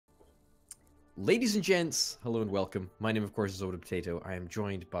Ladies and gents, hello and welcome. My name, of course, is Soda Potato. I am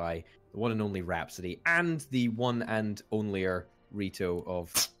joined by the one and only Rhapsody and the one and onlyer Rito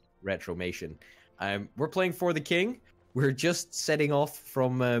of Retromation. We're playing For the King. We're just setting off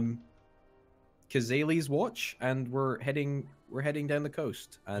from Kazali's watch, and we're heading down the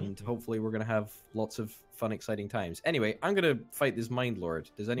coast, and hopefully we're gonna have lots of fun, exciting times. Anyway, I'm gonna fight this Mind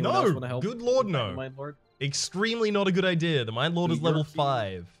Lord. Does anyone else want to help? Good Lord, no. Mind Lord? Extremely not a good idea. The Mind Lord is level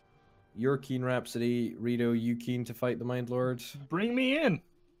 5. You're keen, Rhapsody. Rito, you keen to fight the Mind Lord? Bring me in.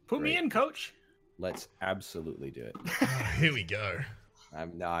 Put me in, coach. Let's absolutely do it. Here we go.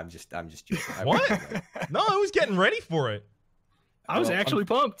 I'm just joking. What? No, I was getting ready for it. I was actually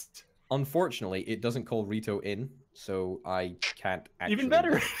pumped. Unfortunately, it doesn't call Rito in, so I can't actually... Even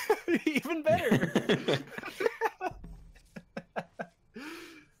better. Even better.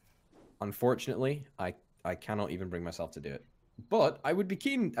 Unfortunately, I cannot even bring myself to do it. But I would be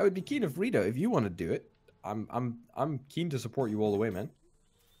keen if Rito, if you want to do it, I'm keen to support you all the way, man.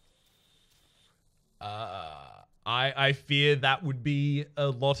 I fear that would be a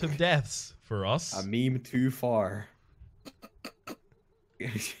lot of deaths for us. A meme too far.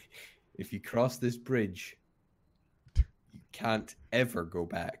 If you cross this bridge, you can't ever go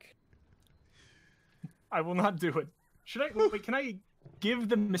back. I will not do it. Should I? Wait, can I give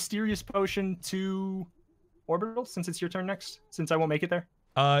the mysterious potion to Orbital since it's your turn next? Since I won't make it there.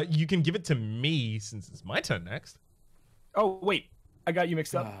 You can give it to me since it's my turn next. Oh wait, I got you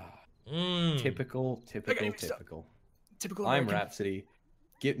mixed up. Typical. Typical. I'm American. Rhapsody.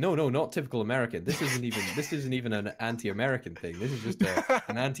 No, not typical American. This isn't even an anti-American thing. This is just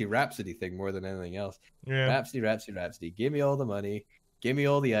an anti-Rhapsody thing more than anything else. Yeah. Rhapsody. Give me all the money. Give me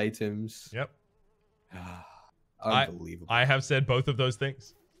all the items. Yep. Unbelievable. I have said both of those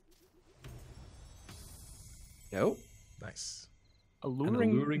things. Yo. Nice.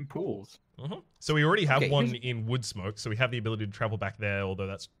 Alluring pools. So we already have one in Woodsmoke, so we have the ability to travel back there, although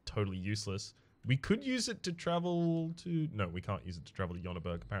that's totally useless. We could use it to travel to... No, we can't use it to travel to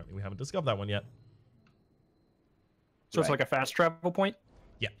Yonneberg. Apparently, we haven't discovered that one yet. So it's like a fast travel point?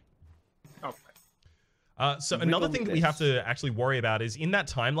 Yeah. Okay. So another thing that we have to actually worry about is in that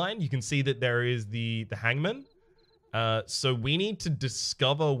timeline, you can see that there is the hangman. So we need to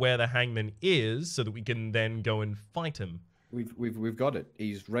discover where the hangman is so that we can then go and fight him. We've got it.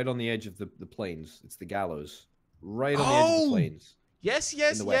 He's right on the edge of the plains. It's the gallows. Right on the edge of the plains. Yes,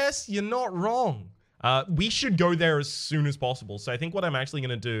 you're not wrong. We should go there as soon as possible. So I think what I'm actually going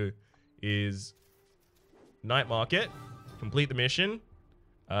to do is night market, complete the mission.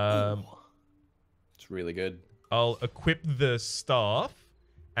 It's really good. I'll equip the staff,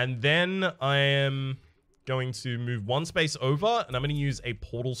 and then I am going to move one space over, and I'm going to use a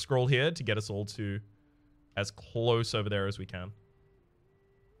portal scroll here to get us all to as close over there as we can.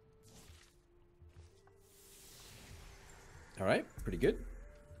 All right, pretty good.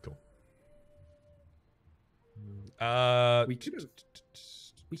 Cool.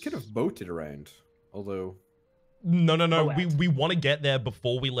 We could have boated around, although. No. We want to get there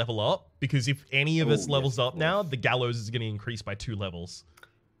before we level up, because if any of us levels up now, the gallows is going to increase by 2 levels.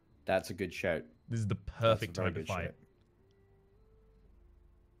 That's a good shout. This is the perfect time to fight.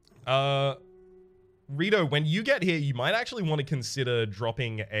 Rito, when you get here, you might actually want to consider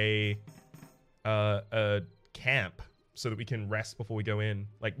dropping a camp so that we can rest before we go in.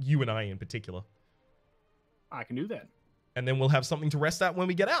 Like, you and I in particular. I can do that. And then we'll have something to rest at when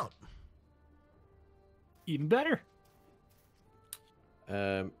we get out. Even better.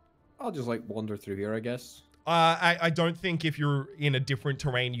 I'll just, like, wander through here, I guess. I don't think if you're in a different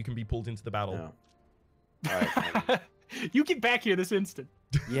terrain, you can be pulled into the battle. No. All right, you get back here this instant.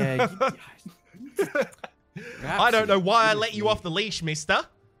 Yeah. I don't know why I let you off the leash, mister.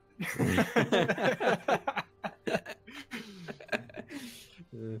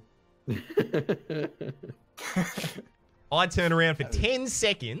 I turn around for 10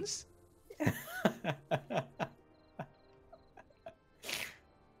 seconds.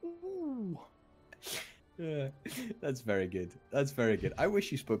 That's very good. That's very good. I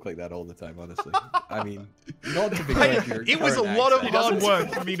wish you spoke like that all the time, honestly. I mean, not to be like your It was a current lot of accent. hard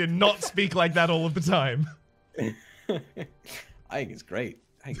work for me to not speak like that all of the time. I think it's great.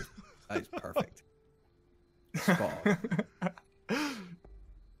 I think it's perfect. Spot on.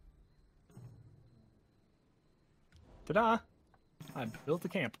 Ta-da! I built a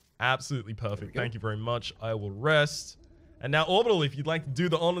camp. Absolutely perfect. Thank you very much. I will rest. And now, Orbital, if you'd like to do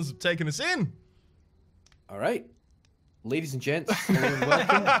the honors of taking us in. All right. Ladies and gents, hello and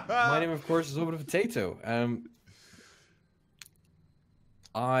welcome. My name, of course, is Soda Potato.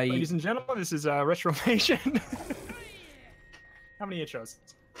 Ladies and gentlemen, this is Retromation. How many intros?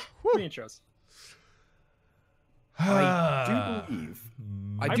 How many intros? I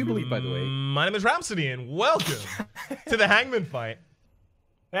do believe, by the way. My name is Rhapsody, and welcome to the Hangman fight.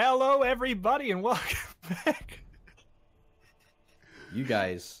 Hello, everybody, and welcome back. You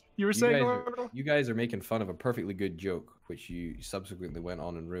guys. You were saying, Orbital? You guys are making fun of a perfectly good joke, which you subsequently went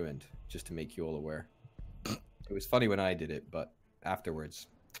on and ruined, just to make you all aware. It was funny when I did it, but afterwards,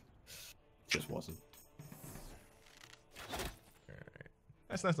 it just wasn't.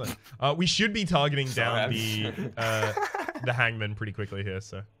 That's nice. We should be targeting down the Hangman pretty quickly here,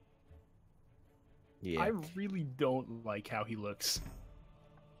 so. Yeah. I really don't like how he looks.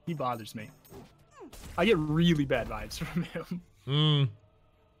 He bothers me. I get really bad vibes from him.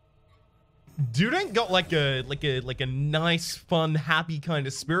 Dude ain't got like a nice, fun, happy kind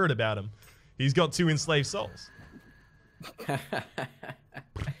of spirit about him. He's got 2 enslaved souls. There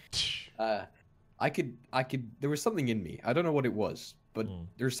was something in me. I don't know what it was, but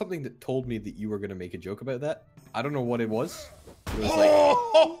there's something that told me that you were gonna make a joke about that. I don't know what it was. It was like,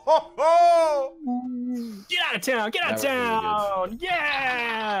 get out of town! Get out of town! Really,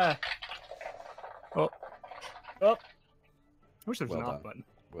 yeah! Oh. I wish there was an off button.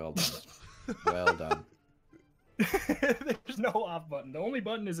 Well done. Well done. There's no off button. The only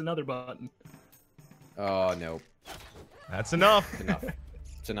button is another button. Oh no. That's enough. It's enough.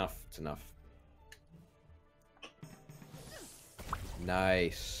 It's enough. It's enough.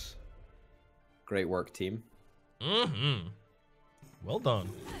 Nice. Great work, team. Well done.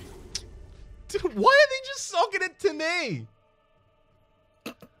 Dude, why are they just socking it to me?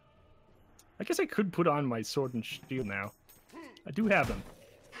 I guess I could put on my sword and shield now. I do have them.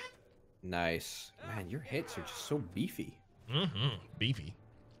 Nice. Man, your hits are just so beefy. Beefy.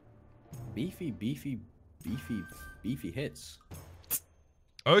 Beefy hits.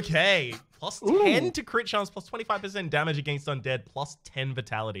 Okay. Plus 10 to crit chance, plus 25% damage against undead, plus 10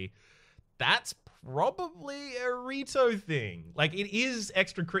 vitality. That's probably a Rito thing. Like, it is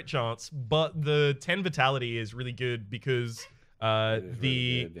extra crit chance, but the 10 vitality is really good because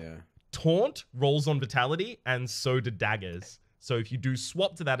taunt rolls on vitality, and so do daggers. So if you do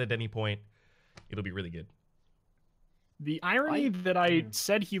swap to that at any point, it'll be really good. The irony that I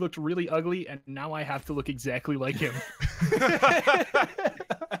said he looked really ugly, and now I have to look exactly like him.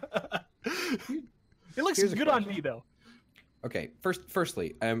 It looks good on me, though. Okay,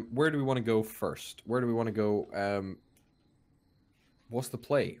 firstly, where do we want to go first? Where do we want to go? What's the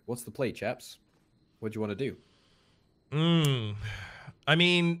play? What's the play, chaps? What do you want to do? I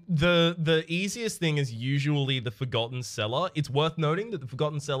mean, the easiest thing is usually the Forgotten Cellar. It's worth noting that the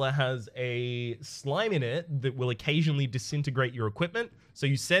Forgotten Cellar has a slime in it that will occasionally disintegrate your equipment. So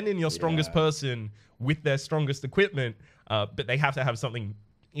you send in your strongest person with their strongest equipment, but they have to have something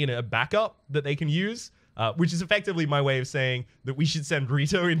in a backup that they can use, which is effectively my way of saying that we should send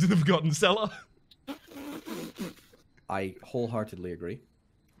Rito into the Forgotten Cellar. I wholeheartedly agree.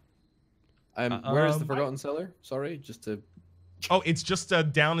 Where is the Forgotten Cellar? Sorry, just to... Oh, it's just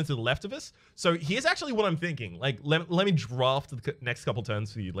down and to the left of us. So here's actually what I'm thinking. Like, let me draft the next couple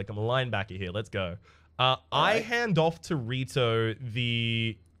turns for you. Like, I'm a linebacker here. Let's go. I hand off to Rito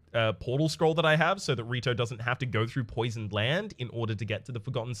the portal scroll that I have so that Rito doesn't have to go through poisoned land in order to get to the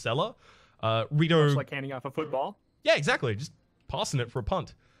Forgotten Cellar. Rito... Just like handing off a football? Yeah, exactly. Just passing it for a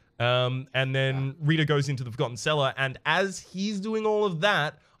punt. And then Rito goes into the Forgotten Cellar, and as he's doing all of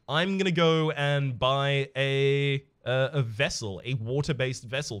that, I'm going to go and buy a vessel, a water-based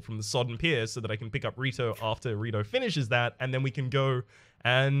vessel from the Sodden Pier so that I can pick up Rito after Rito finishes that, and then we can go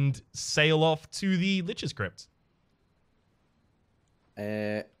and sail off to the Lich's Crypt.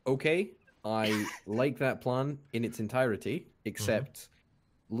 Okay. I like that plan in its entirety, except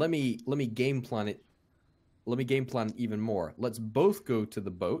let me game plan it. Let me game plan even more. Let's both go to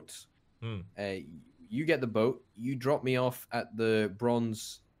the boat. You get the boat. You drop me off at the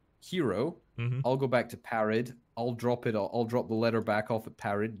Bronze Hero. I'll go back to Parid. I'll drop it. I'll drop the letter back off at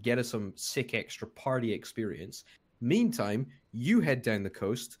Parid. Get us some sick extra party experience. Meantime, you head down the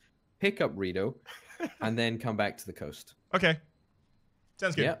coast, pick up Rito, and then come back to the coast. Okay.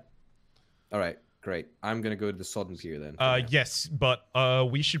 Sounds good. Yeah. All right. Great. I'm gonna go to the Sodden Pier then. Yes, but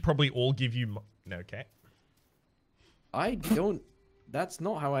we should probably all give you. Okay. I don't. That's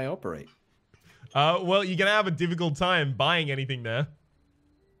not how I operate. Well, you're gonna have a difficult time buying anything there.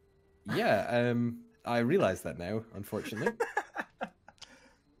 Yeah. I realize that now, unfortunately.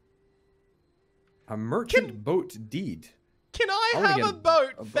 A merchant boat deed. Can I have a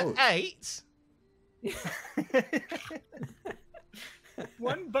boat for 8?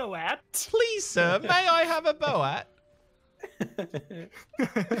 One boat. Please, sir, may I have a boat?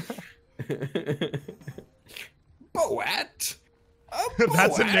 Boat?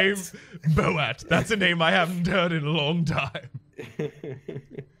 That's a name, Boat. That's a name I haven't heard in a long time.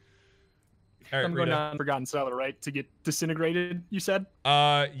 All right, I'm going Rita. on Forgotten Cellar, right? To get disintegrated, you said?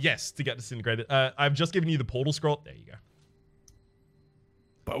 Yes, to get disintegrated. I've just given you the portal scroll. There you go.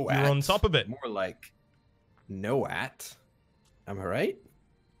 Boat. You're on top of it. More like no-at. Am I right?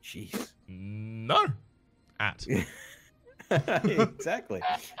 Jeez. No. At. Exactly.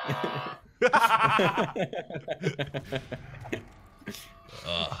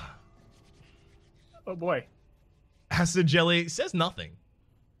 Oh boy, Acid jelly says nothing.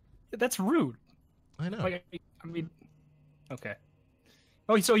 that's rude. I know. Like, I mean, okay.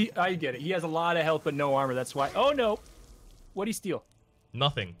 Oh, so I get it. He has a lot of health but no armor. That's why. Oh no, what'd he steal?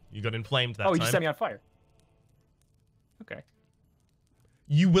 Nothing. You got inflamed that Oh, time. he just set me on fire. Okay.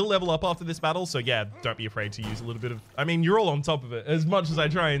 You will level up after this battle, so yeah, don't be afraid to use a little bit of... I mean, you're all on top of it. As much as I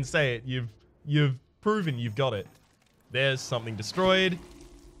try and say it, you've proven you've got it. There's something destroyed.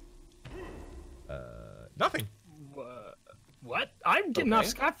 Nothing. What? I'm getting off Okay.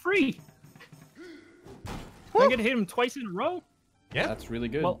 scot-free. I'm gonna hit him twice in a row? Yeah. That's really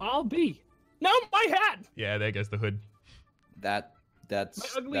good. Well, I'll be. No, my hat! Yeah, there goes the hood. that My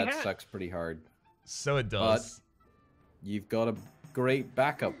ugly that hat. sucks pretty hard. So it does. You've got a great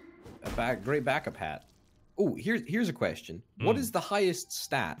backup, great backup hat. Oh, here's a question. What is the highest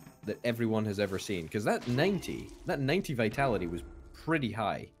stat that everyone has ever seen? Because that 90 vitality was pretty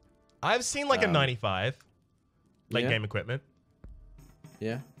high. I've seen like a 95. Late yeah. game equipment.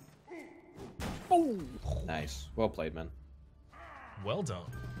 Yeah. Oh. Nice. Well played, man. Well done.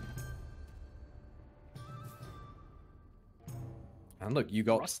 And look, you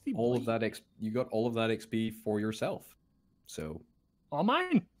got Rusty all of blade. that you got all of that XP for yourself. So All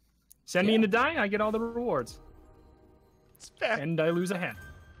mine. Send me Yeah. in to die, I get all the rewards. It's fair. And I lose a hat.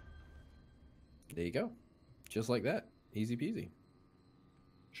 there you go. Just like that. Easy peasy.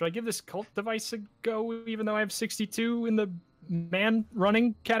 Should I give this cult device a go, even though I have 62 in the man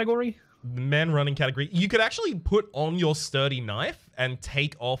running category? The man running category. You could actually put on your sturdy knife and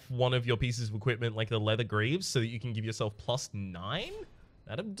take off one of your pieces of equipment, like the leather greaves, so that you can give yourself +9.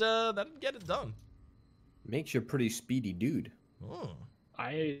 That'd get it done. Makes you a pretty speedy dude. Oh.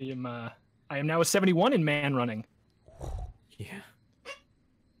 I am now a 71 in man running. Yeah.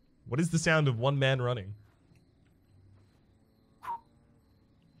 What is the sound of one man running?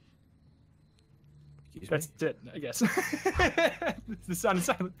 Excuse me? That's it, I guess. It's the sound of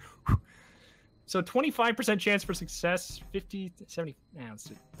silence. So 25% chance for success, 50, 70. Nah, let's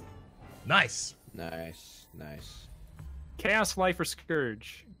do it. Nice. Nice. Nice. Chaos, Life, or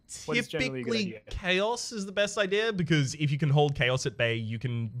Scourge. What is generally a good Typically, idea? chaos is the best idea because if you can hold chaos at bay, you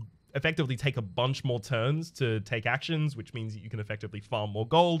can effectively take a bunch more turns to take actions, which means that you can effectively farm more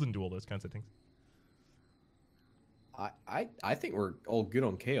gold and do all those kinds of things. I think we're all good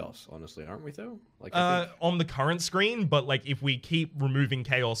on chaos, honestly, aren't we though? Like I think, On the current screen, but like if we keep removing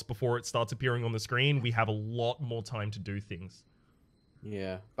chaos before it starts appearing on the screen, we have a lot more time to do things.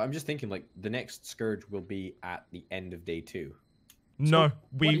 yeah. But I'm just thinking like the next scourge will be at the end of day 2. No, what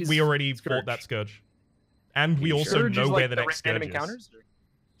we is already Scourge? fought that scourge. And we You also Scourge know is where like the next random scourge is.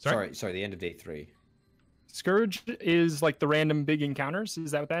 encounters? Sorry, the end of day 3. Scourge is like the random big encounters.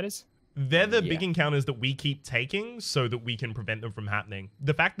 Is that what that is? They're the Yeah. big encounters that we keep taking so that we can prevent them from happening.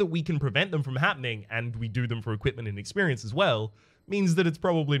 The fact that we can prevent them from happening and we do them for equipment and experience as well means that it's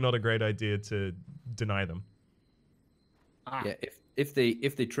probably not a great idea to deny them. Ah, Yeah, if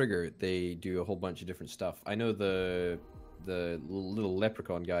they trigger, they do a whole bunch of different stuff. I know the little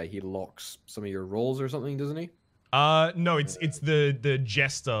leprechaun guy, he locks some of your rolls or something, doesn't he? No, it's the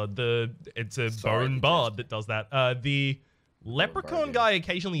jester, it's a Sorry, bone the bard that does that. The leprechaun bard, yeah. guy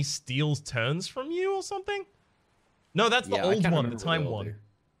occasionally steals turns from you or something. No, that's the Yeah, I old can't one, remember the what they time all one. do.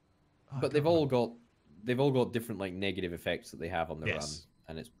 Oh, I But can't they've all got different like negative effects that they have on the run, Yes.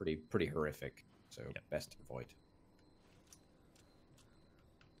 and it's pretty horrific. So Yep. best to avoid.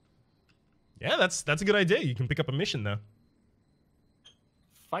 Yeah, that's a good idea. You can pick up a mission there.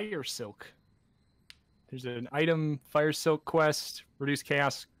 Fire Silk. There's an item, Fire Silk quest, reduce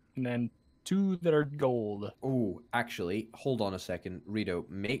chaos, and then 2 that are gold. Oh, actually, hold on a second, Rito.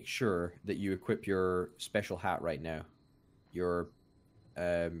 Make sure that you equip your special hat right now. Your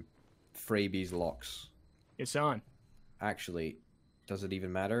Freebies locks. It's on. Actually, does it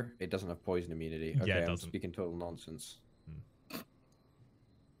even matter? It doesn't have poison immunity. Yeah, Okay, it I'm doesn't. speaking total nonsense.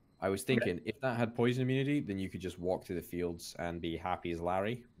 I was thinking if that had poison immunity, then you could just walk through the fields and be happy as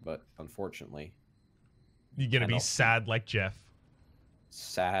Larry. But unfortunately, You're gonna be Cannot. sad like Jeff.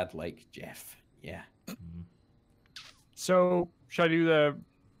 sad like Jeff. Yeah. So should I do the?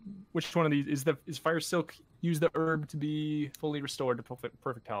 Which one of these is Fire Silk use the herb to be fully restored to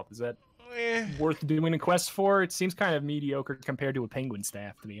perfect health. Is that Eh. worth doing a quest for? It seems kind of mediocre compared to a penguin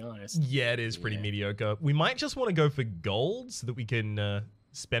staff, to be honest. Yeah, it is pretty mediocre. We might just want to go for gold so that we can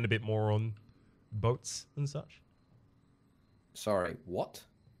spend a bit more on boats and such. Sorry, what?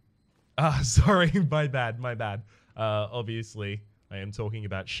 Sorry, my bad. Obviously, I am talking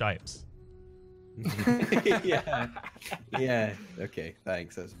about shipes. Yeah. Okay,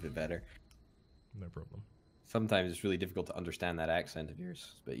 thanks. That's a bit better. No problem. Sometimes it's really difficult to understand that accent of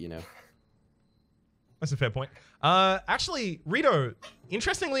yours, but you know. That's a fair point. Actually, Rito,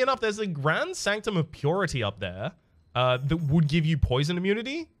 interestingly enough, there's a Grand Sanctum of Purity up there that would give you poison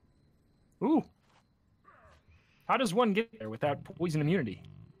immunity. Ooh. How does one get there without poison immunity?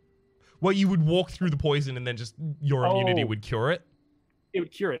 Well, you would walk through the poison and then just your immunity would cure it. It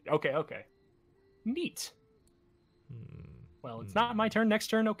would cure it. Okay. Neat. Well, it's not my turn. Next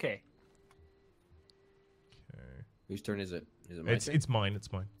turn, okay. Okay. Whose turn is it? Is it my turn? It's mine.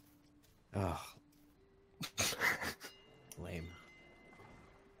 It's mine. Oh. Lame.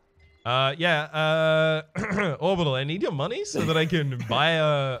 Orbital, I need your money so that I can buy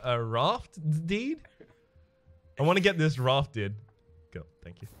a raft deed. I want to get this rafted. Go.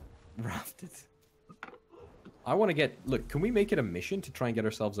 Thank you. Rafted. I want to get. Look, can we make it a mission to try and get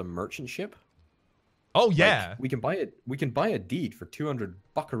ourselves a merchant ship? Oh yeah. Like, we can buy it. We can buy a deed for 200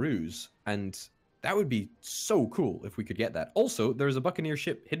 buckaroos, and that would be so cool if we could get that. Also, there's a buccaneer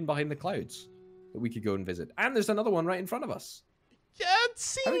ship hidden behind the clouds that we could go and visit, and there's another one right in front of us. Yeah, it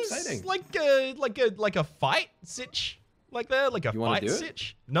How seems exciting. like a fight sitch, like a You wanna fight do it?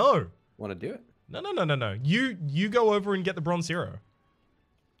 sitch. No. Want to do it? No. You go over and get the bronze hero.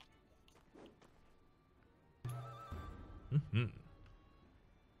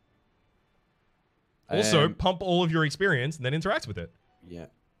 Also, pump all of your experience and then interact with it. Yeah.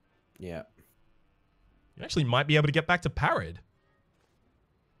 You actually might be able to get back to Parad.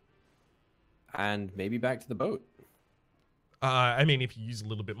 And maybe back to the boat. I mean, if you use a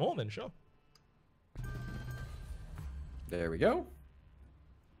little bit more, then sure. There we go.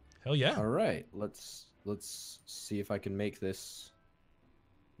 Hell yeah. All right, let's see if I can make this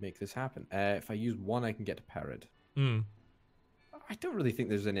happen. If I use one, I can get to Parad. I don't really think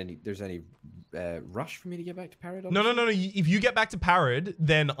there's any rush for me to get back to Parad. No. If you get back to Parad,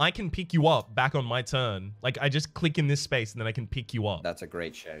 then I can pick you up back on my turn. Like, I just click in this space and then I can pick you up. That's a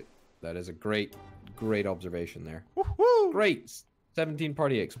great shout. That is a great observation there. Woohoo! Great. 17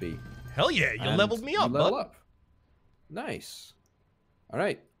 party XP. Hell yeah, you And leveled me up, you level bud. up. Nice. All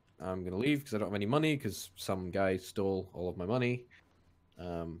right, I'm gonna leave because I don't have any money because some guy stole all of my money.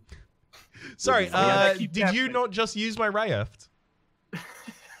 Sorry, Yeah, keep did you happening. not just use my raft?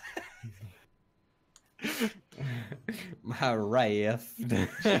 My raft.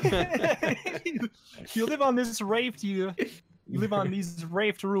 You live on this raft. You live on these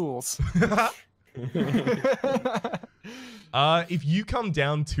raft rules. If you come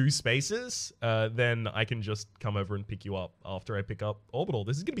down 2 spaces, then I can just come over and pick you up after I pick up Orbital.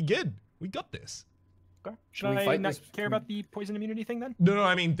 This is gonna be good. We got this. Okay. Should Can we I fight not this- care about the poison immunity thing then? No,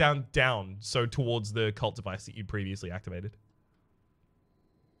 I mean down. So towards the cult device that you previously activated.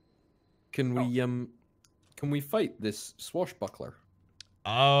 Can we fight this swashbuckler?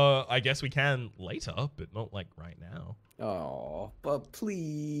 I guess we can later, but not like right now. Oh, but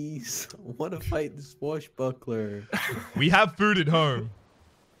please, I want to fight the swashbuckler. We have food at home.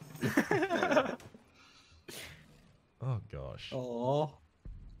 Oh gosh. Oh,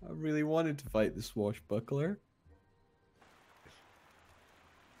 I really wanted to fight the swashbuckler.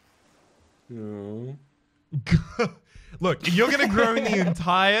 No. Look, if you're gonna groan the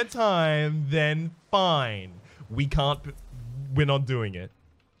entire time, then fine. We can't. We're not doing it.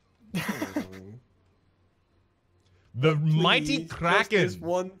 The mighty Please, just Kraken this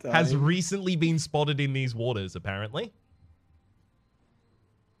one has time. recently been spotted in these waters, apparently.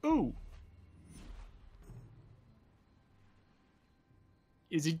 Ooh.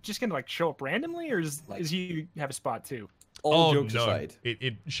 Is he just gonna like show up randomly, or is he have a spot too? All jokes no, aside,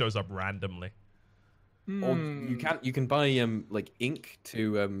 it shows up randomly. you can buy like ink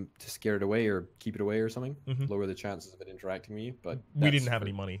to scare it away or keep it away or something. Mhm. Lower the chances of it interacting with you. But We that's didn't have for-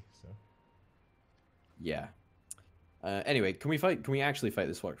 any money, so. Yeah. Anyway, can we actually fight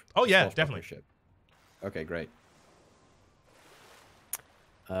this swash? Oh, yeah, swashbuckler definitely. Ship? Okay, great.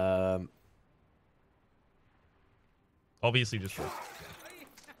 Obviously, just.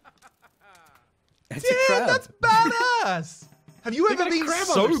 It's a crab. That's badass. Have you They ever got a been crab on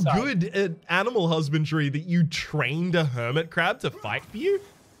so their side. good at animal husbandry that you trained a hermit crab to fight for you?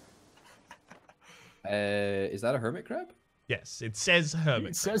 Is that a hermit crab? Yes, it says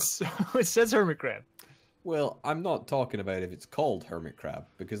hermit. It says it says hermit crab. Well, I'm not talking about if it's called hermit crab,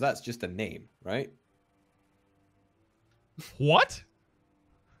 because that's just a name, right? What?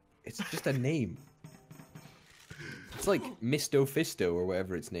 It's just a name. It's like Misto Fisto or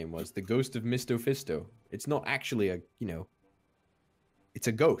whatever its name was, the ghost of Misto Fisto. It's not actually a, you know, it's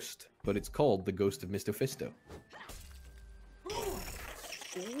a ghost, but it's called the ghost of Misto Fisto. Ooh.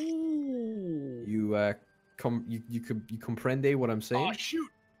 You you comprende what I'm saying? Oh shoot!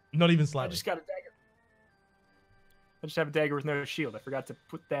 Not even I slightly. just got a dagger. I just have a dagger with no shield. I forgot to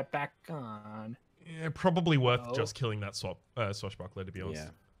put that back on. Yeah, probably worth Oh. just killing that swashbuckler, to be honest.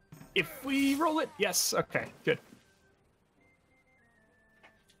 Yeah. If we roll it, yes. Okay, good.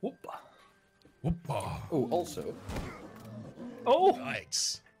 Whoop. Whoopah. Oh, also, Oh,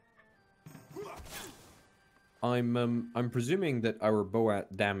 Yikes. I'm presuming that our Boat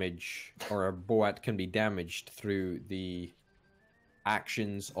damage, or our Boat can be damaged through the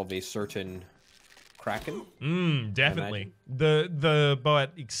actions of a certain Kraken. Definitely. The boat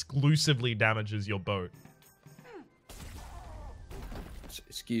exclusively damages your boat.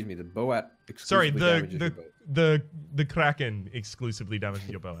 Excuse me, the Boat Sorry, exclusively damages your boat. the Kraken exclusively damages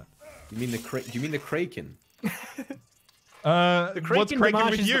your boat. You mean the do you mean the Kraken? the Kraken What's Kraken with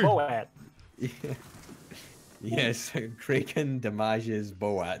damages you? the Boat. Yeah. Yes, Kraken damages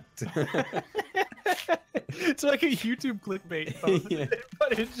Boat. It's like a YouTube clickbait, Yeah.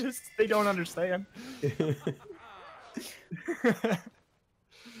 but it's just they don't understand.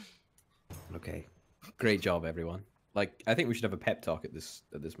 Okay, great job, everyone. Like, I think we should have a pep talk at this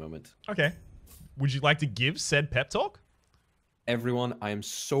moment. Okay. Would you like to give said pep talk? Everyone, I am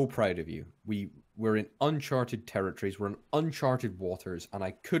so proud of you. We're in uncharted territories, we're in uncharted waters, and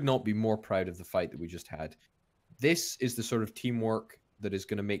I could not be more proud of the fight that we just had. This is the sort of teamwork that is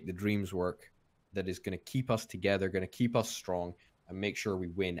going to make the dreams work, that is going to keep us together, going to keep us strong, and make sure we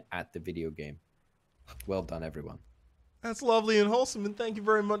win at the video game. Well done, everyone. That's lovely and wholesome, and thank you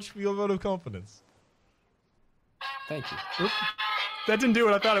very much for your vote of confidence. Thank you. Oop. That didn't do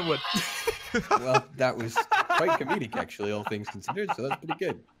what I thought it would. Well, that was quite comedic, actually, all things considered, so that's pretty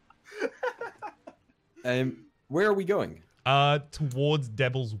good. Where are we going? Towards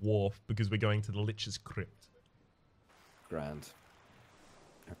Devil's Wharf, because we're going to the Lich's Crypt. Grand.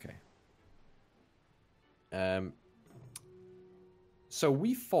 Okay. So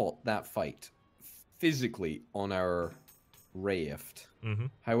we fought that fight physically on our raft. Mm-hmm.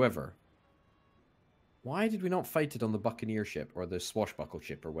 However, why did we not fight it on the Buccaneer ship or the Swashbuckle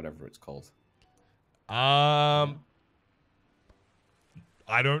ship or whatever it's called? I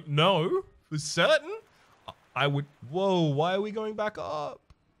don't know for certain. I would. Whoa! Why are we going back up?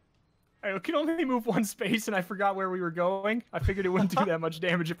 I can only move one space, and I forgot where we were going. I figured it wouldn't do that much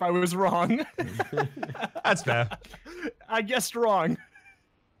damage if I was wrong. That's fair. I guessed wrong,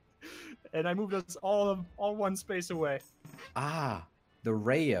 and I moved us all one space away. Ah, the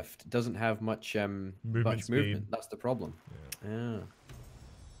raft doesn't have much Movement speed. movement. That's the problem. Yeah.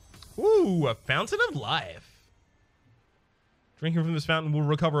 Ooh, a fountain of life. Drinking from this fountain will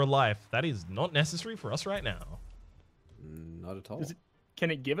recover a life. That is not necessary for us right now. Not at all.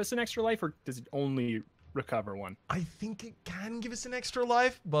 Can it give us an extra life, or does it only recover one? I think it can give us an extra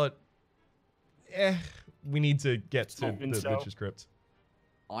life, but we need to get to the Lich's Crypt.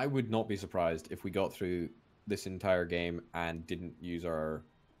 I would not be surprised if we got through this entire game and didn't use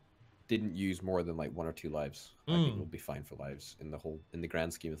more than like 1 or 2 lives. I think we'll be fine for lives in the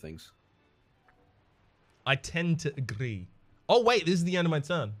grand scheme of things. I tend to agree. Oh wait, this is the end of my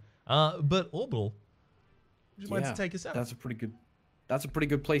turn. But Orbital, would you mind to take us out? That's a pretty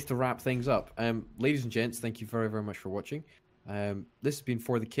good place to wrap things up. Ladies and gents, thank you very, very much for watching. This has been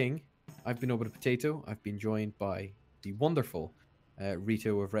For the King. I've been Over the Potato. I've been joined by the wonderful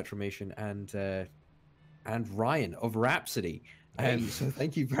Rito of Retromation and Ryan of Rhapsody. So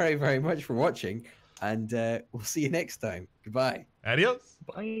thank you very, very much for watching, and we'll see you next time. Goodbye. Adios.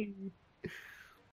 Bye.